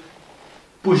you,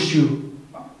 push you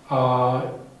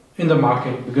in the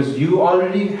market, because you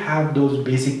already have those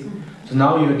basic. So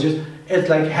now you're just, it's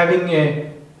like having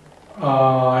a,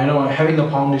 you know, having a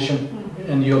foundation,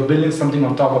 and you're building something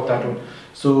on top of that one.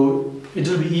 So it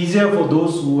will be easier for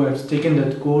those who have taken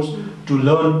that course to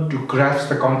learn, to grasp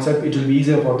the concept. It will be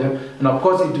easier for them, and of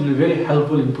course it will be very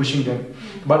helpful in pushing them.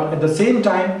 But at the same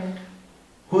time,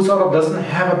 who sort of doesn't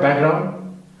have a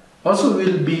background also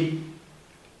will be,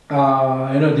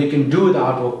 you know, they can do the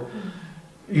artwork.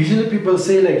 Usually people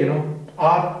say, like, you know,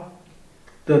 art,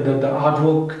 the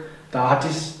artwork, the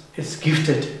artist is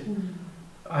gifted.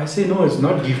 I say no, it's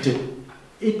not gifted.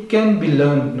 It can be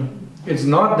learned. No? It's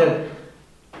not that,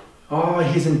 oh,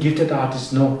 he's a gifted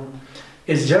artist. No,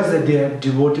 it's just that they have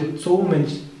devoted so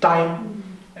much time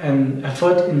and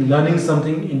effort in learning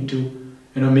something, into,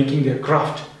 you know, making their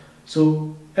craft.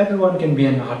 So everyone can be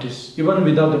an artist, even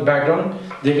without the background.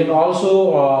 They can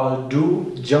also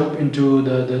jump into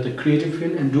the creative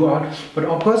field and do art. But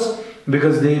of course,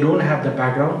 because they don't have the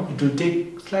background, it will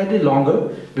take slightly longer,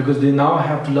 because they now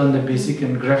have to learn the basic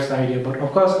and grasp the idea. But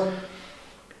of course,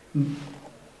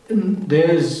 there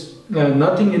is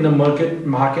nothing in the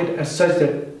market as such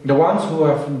that the ones who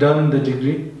have done the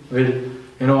degree will,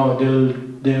 you know,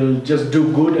 they'll just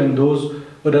do good, and those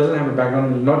who doesn't have a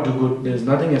background will not do good. There's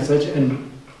nothing as such, and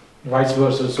vice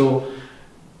versa. So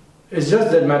it's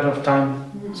just that matter of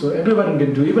time. So everyone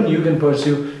can do, even you can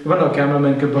pursue, even a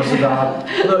cameraman can pursue the art.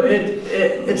 So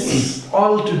it's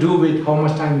all to do with how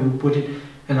much time you put it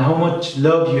and how much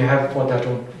love you have for that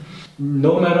one.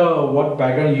 No matter what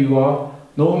background you are,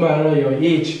 no matter your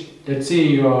age, let's say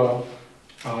you are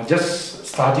just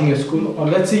starting your school, or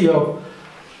let's say you're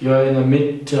in the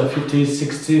mid 50s,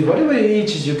 60s, whatever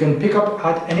age is, you can pick up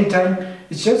art anytime.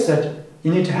 It's just that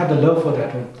you need to have the love for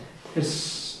that one.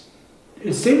 It's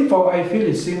same for, I feel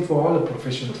it's same for all the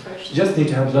professions. You just need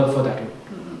to have love for that one.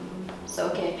 So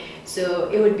okay, so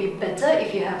it would be better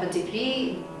if you have a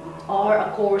degree or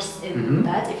a course in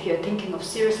that, if you're thinking of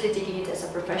seriously taking it as a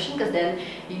profession, because then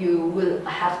you will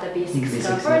have the basics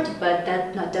covered, but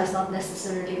that does not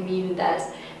necessarily mean that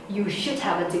you should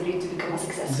have a degree to become a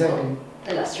successful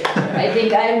illustrator. I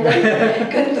think I'm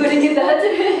concluding in that.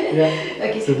 Yeah.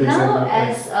 Okay. So now,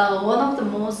 as one of the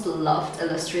most loved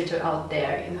illustrator out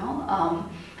there, you know,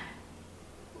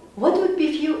 what would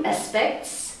be few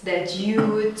aspects that you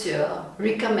would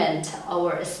recommend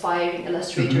our aspiring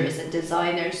illustrators and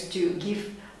designers to give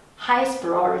highest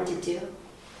priority to?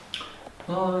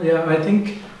 Yeah, I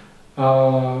think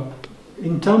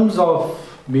in terms of,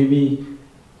 maybe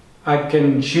I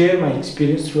can share my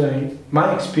experience through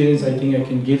my experience. I think I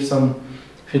can give some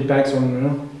feedbacks on, you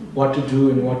know, what to do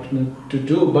and what not to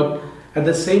do. But at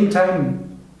the same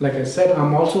time, like I said,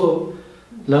 I'm also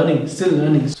learning, still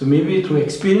learning. So maybe through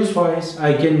experience-wise,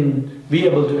 I can be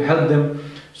able to help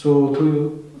them. So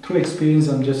through experience,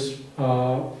 I'm just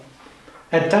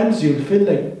at times you'll feel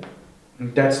like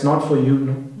that's not for you.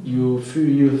 No? You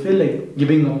feel like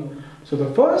giving up. So the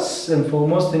first and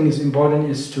foremost thing is important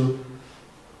is to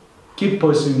keep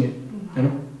pursuing it. You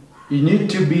know, you need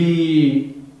to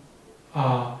be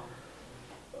how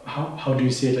do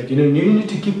you say it? Like, you know, you need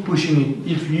to keep pushing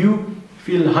it. If you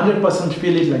feel 100%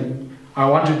 feel it, like I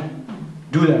want to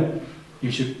do that,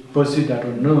 you should pursue that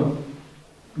one. No,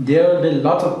 there will be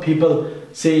lots of people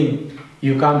saying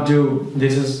you can't do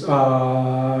this. This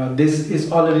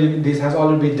has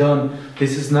already been done.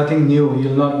 This is nothing new.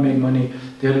 You'll not make money.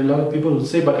 There are a lot of people who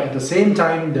say, but at the same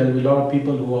time, there will be a lot of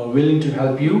people who are willing to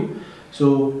help you.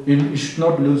 So you should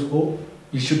not lose hope.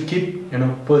 You should keep, you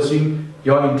know, pursuing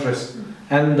your interest.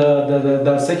 And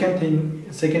the second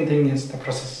thing is the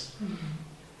process.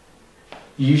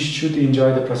 You should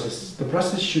enjoy the process. The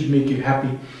process should make you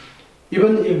happy.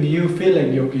 even if you feel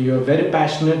like you're very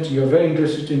passionate, you're very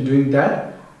interested in doing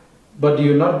that, but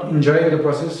you're not enjoying the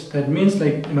process, that means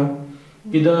like,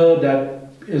 either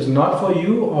that is not for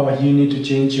you or you need to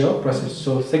change your process.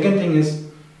 So second thing is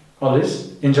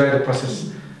always enjoy the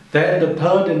process. Then the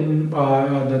third and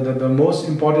the most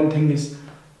important thing is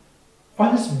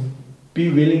always be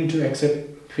willing to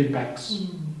accept feedbacks,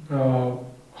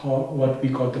 what we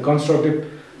call the constructive,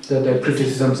 the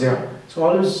criticisms. Yeah. So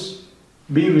always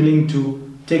be willing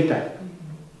to take that.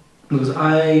 Because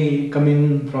I come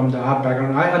in from the art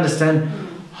background, I understand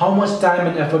how much time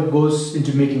and effort goes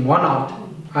into making one art.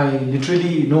 I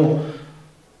literally know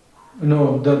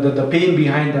the pain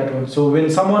behind that one. So when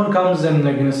someone comes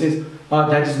and says, "Oh,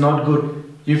 that is not good,"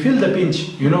 you feel the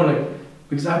pinch,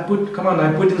 because I put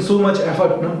in so much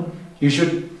effort. No, you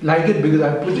should like it because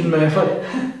I put in my effort.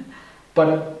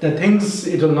 But the things,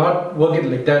 it will not work it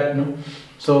like that. No,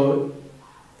 so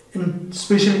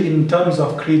especially in terms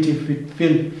of creative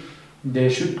field, there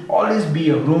should always be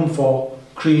a room for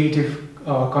creative,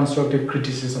 constructive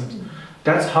criticisms.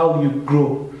 That's how you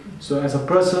grow. So as a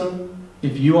person,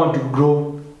 if you want to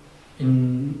grow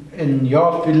in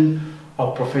your field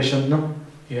or profession,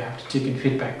 you have to take in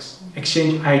feedbacks,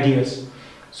 exchange ideas.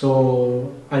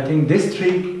 So I think this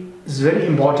three is very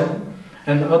important.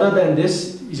 And other than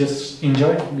this, you just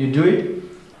enjoy, you do it.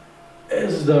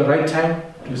 It's the right time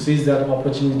to seize that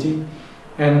opportunity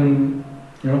and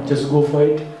just go for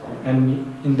it. And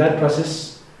in that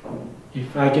process,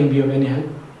 if I can be of any help,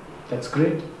 that's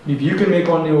great. If you can make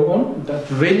on your own, that's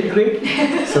really great.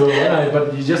 So,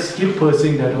 but you just keep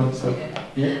pursuing that one. So,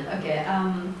 yeah. Okay.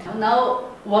 Now,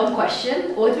 one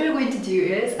question. What we're going to do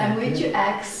is, I'm going to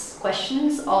ask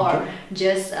questions or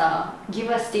just give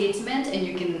a statement, and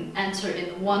you can answer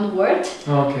in one word.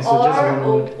 Okay. So or just one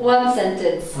word. One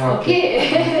sentence. Okay.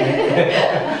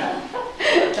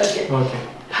 Okay. Okay.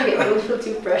 Okay. Don't feel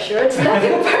too pressured. It's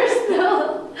nothing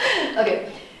personal.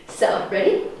 Okay. So,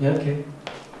 ready? Yeah. Okay.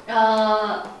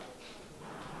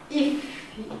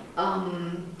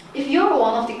 If you're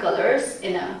one of the colors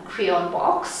in a crayon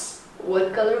box,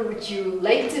 what color would you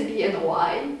like to be and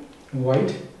why?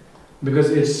 White, because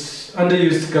it's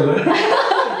underused color.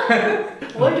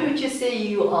 What would you say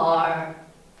you are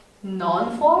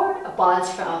known for, apart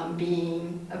from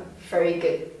being a very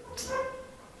good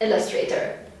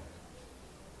illustrator?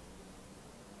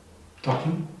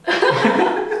 Talking.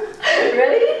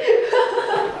 Really?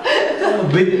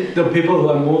 With the people who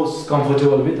I'm most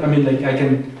comfortable with. I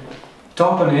can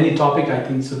talk on any topic, I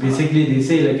think. So basically they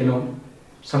say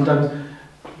sometimes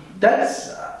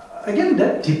that's, again,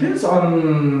 that depends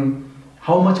on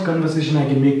how much conversation I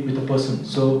can make with a person.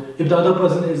 So if the other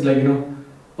person is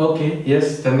okay,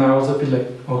 yes, then I also feel like,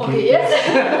 okay. Yes.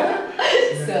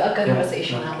 So a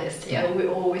conversationalist. Yeah, we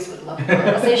always would love a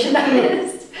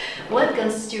conversationalist. What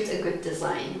constitutes a good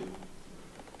design?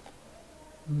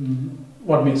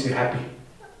 What makes you happy?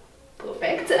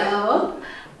 Perfect.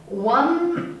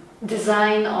 One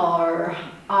design or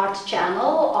art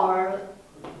channel or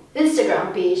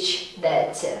Instagram page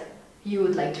that you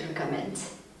would like to recommend?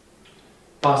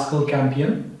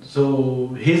 𝗶𝗂𝗀𝗁.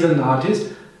 So he's an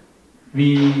artist.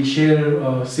 We share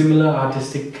a similar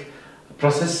artistic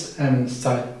process and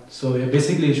style. So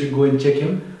basically you should go and check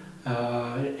him.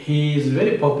 He is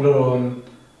very popular on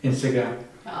Instagram.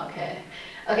 Okay.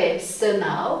 Okay, so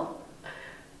now,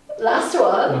 last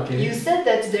one. Okay. You said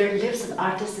that there lives an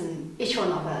artist in each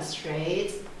one of us,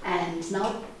 right? And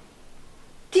now,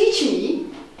 teach me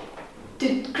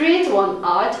to create one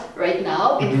art right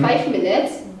now in 5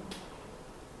 minutes,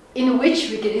 in which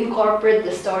we can incorporate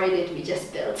the story that we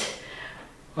just built.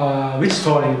 Which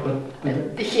story?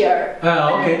 Here.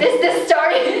 Okay. This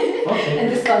story Okay.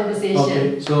 and this conversation.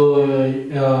 Okay. So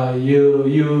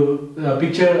you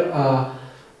picture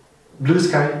blue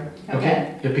sky.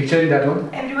 Okay. You're picturing that one.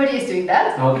 Everybody is doing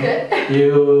that. Okay.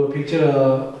 You picture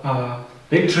a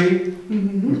big tree.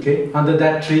 Okay. Under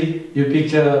that tree, you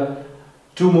picture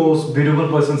two most beautiful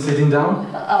persons sitting down.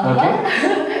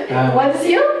 Okay. What's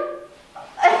you?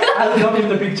 I'll come in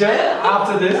the picture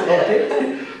after this.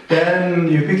 Okay. Then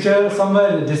you picture somewhere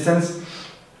in the distance,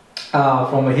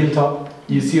 from a hilltop,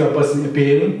 you see a person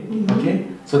appearing. Okay.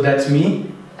 So that's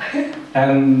me.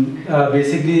 And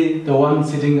basically the one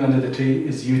sitting under the tree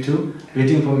is you two,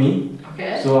 waiting for me.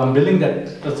 Okay. So I'm building that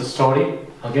as a story.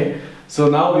 Okay. So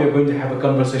now we are going to have a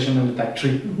conversation under that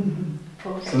tree.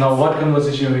 Perfect. So now what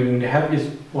conversation we're going to have is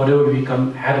whatever we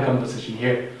had a conversation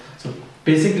here. So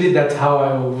basically that's how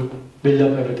I would build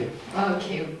up everything.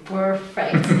 Okay,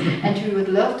 perfect. And we would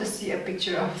love to see a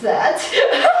picture of that.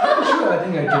 Sure, I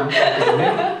think I can make.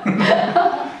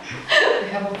 We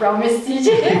have a promise, TJ.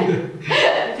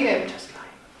 I think I'm just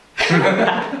lying.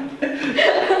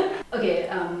 Okay,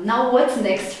 now what's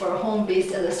next for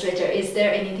home-based illustrator? Is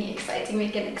there anything exciting we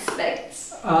can expect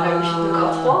that we should look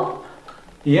out for?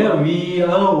 Yeah, we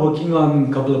are working on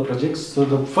a couple of projects. So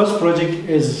the first project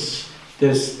is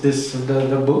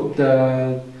the book.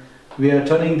 We are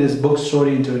turning this book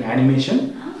story into an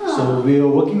animation. So we are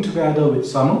working together with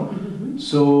Samu.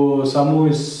 So Samu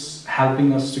is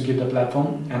helping us to give the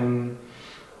platform, and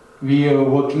we are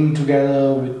working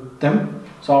together with them.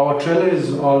 So our trailer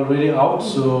is already out.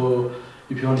 So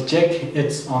if you want to check,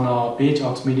 it's on our page,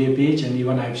 𝗏𝗏𝗏𝗏 page, and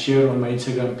even I've shared on my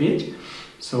Instagram page.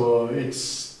 So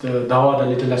it's the 𝗏𝗏𝗏 the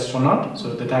Little Astronaut.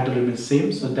 So the title remains the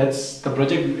same. So that's the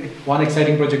project, one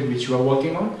exciting project which we are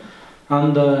working on.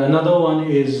 And another one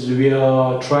is we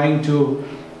are trying to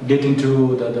get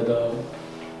into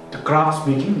the crafts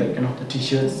making, like the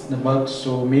t-shirts, the mugs.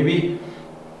 So maybe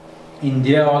in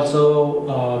there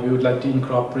also we would like to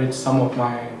incorporate some of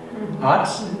my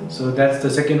arts. So that's the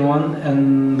second one.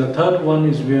 And the third one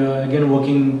is we are again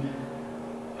working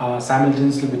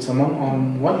simultaneously with someone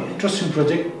on one interesting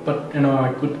project, but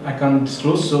I can't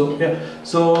disclose. So yeah,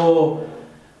 so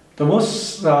the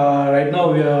most right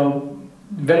now we are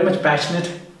very much passionate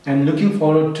and looking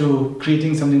forward to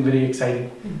creating something very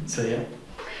exciting. So yeah,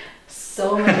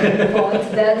 so much looking forward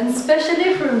to that, and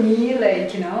especially for me,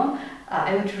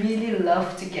 I would really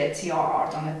love to get your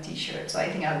art on a t-shirt, so I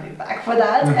think I'll be back for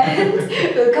that. And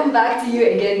we'll come back to you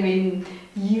again when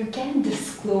you can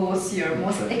disclose your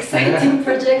most exciting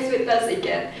projects with us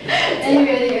again.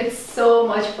 Anyway, it's so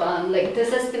much fun.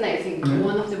 This has been, I think,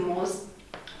 one of the most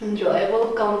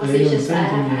enjoyable conversations I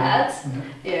have had.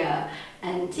 Yeah.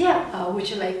 And yeah, would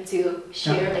you like to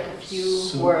share a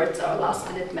few words or last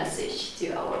minute message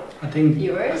to our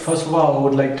viewers? First of all, I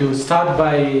would like to start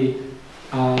by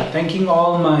thanking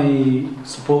all my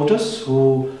supporters,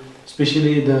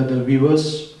 especially the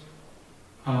viewers,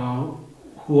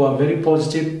 who are very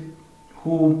positive,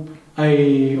 who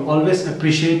I always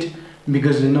appreciate,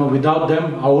 because without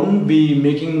them I wouldn't be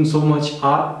making so much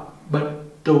art.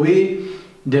 But the way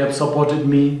they have supported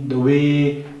me, the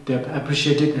way they have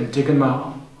appreciated and taken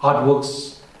my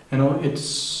artworks,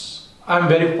 I'm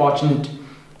very fortunate.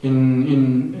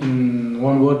 In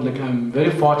one word, I'm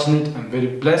very fortunate, I'm very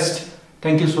blessed.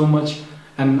 Thank you so much,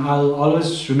 and I'll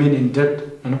always remain in debt,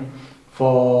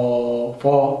 for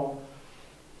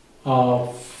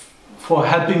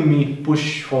helping me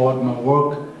push forward my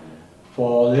work,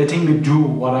 for letting me do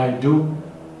what I do.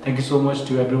 Thank you so much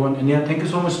to everyone, and yeah, thank you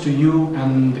so much to you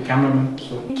and the cameraman.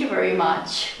 So thank you very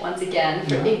much once again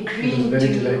for agreeing it was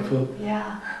very delightful.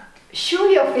 Show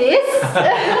your face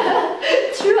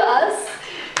through us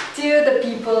to the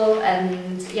people, and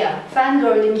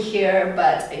fangirling here,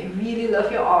 but I really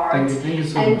love your art. Thank you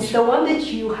so much. And the one that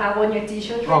you have on your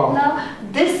t-shirt right now,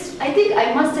 I think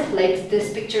I must have liked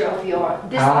this picture of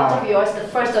art of yours, the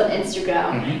first on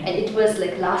Instagram, and it was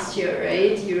last year,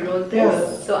 right? You wrote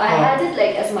this. So I had it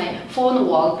as my phone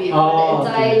wallpaper the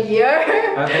entire year.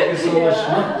 Thank you so much.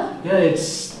 Yeah,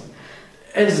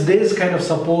 it's this kind of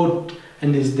support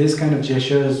and this kind of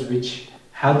gestures which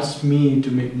helps me to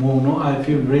make more. I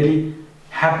feel really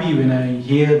happy when I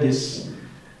hear this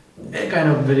kind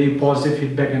of very positive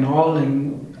feedback and all.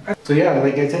 And so yeah,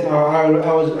 like I said,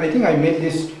 I think I made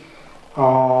this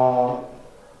on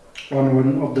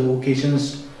one of the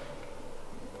occasions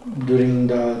during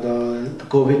the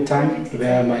COVID time,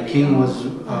 where my king was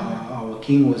our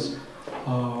king was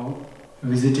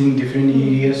visiting different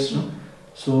areas.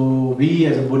 So we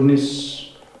as a Bhutanese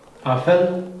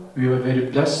felt we were very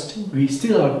blessed. We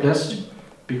still are blessed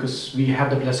because we have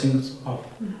the blessings of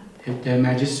their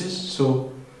majesties.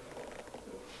 So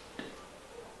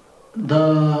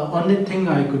the only thing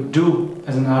I could do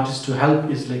as an artist to help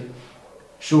is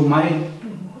show my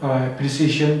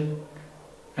appreciation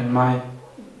and my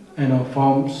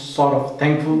form sort of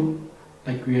thankful.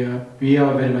 We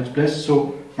are very much blessed.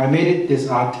 So I made it this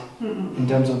art in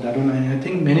terms of that one, and I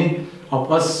think many of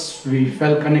us, we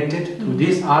felt connected to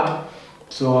this art.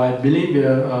 So I believe,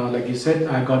 like you said,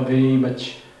 I got very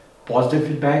much positive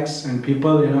feedbacks and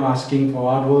people, asking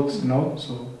for artworks,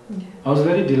 So I was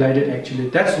very delighted actually.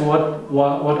 That's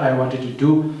what I wanted to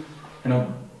do,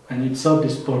 and it served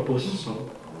its purpose. So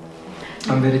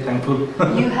I'm very thankful.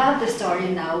 You have the story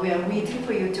now. We are waiting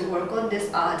for you to work on this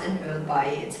art, and we'll buy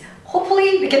it.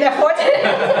 Hopefully, we can afford it.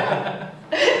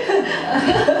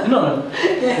 No,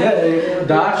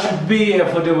 the art should be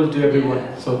affordable to everyone.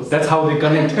 So that's how they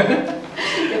connect.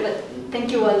 But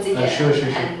thank you once again. Sure.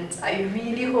 And I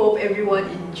really hope everyone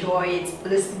enjoyed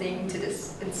listening to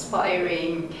this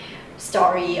inspiring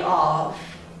story of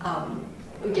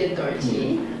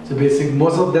𝗂𝗏𝗀𝗀𝗃𝗀𝗃. So basically,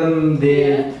 most of them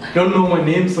they don't know my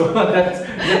name, so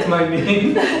that's my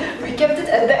name. We kept it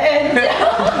at the end.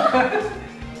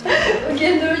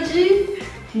 𝗂𝗏𝗀𝗃,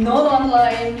 known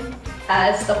online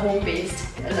as the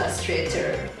home-based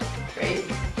illustrator, right?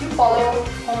 You follow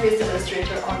home-based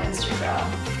illustrator on Instagram,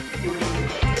 you will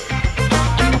be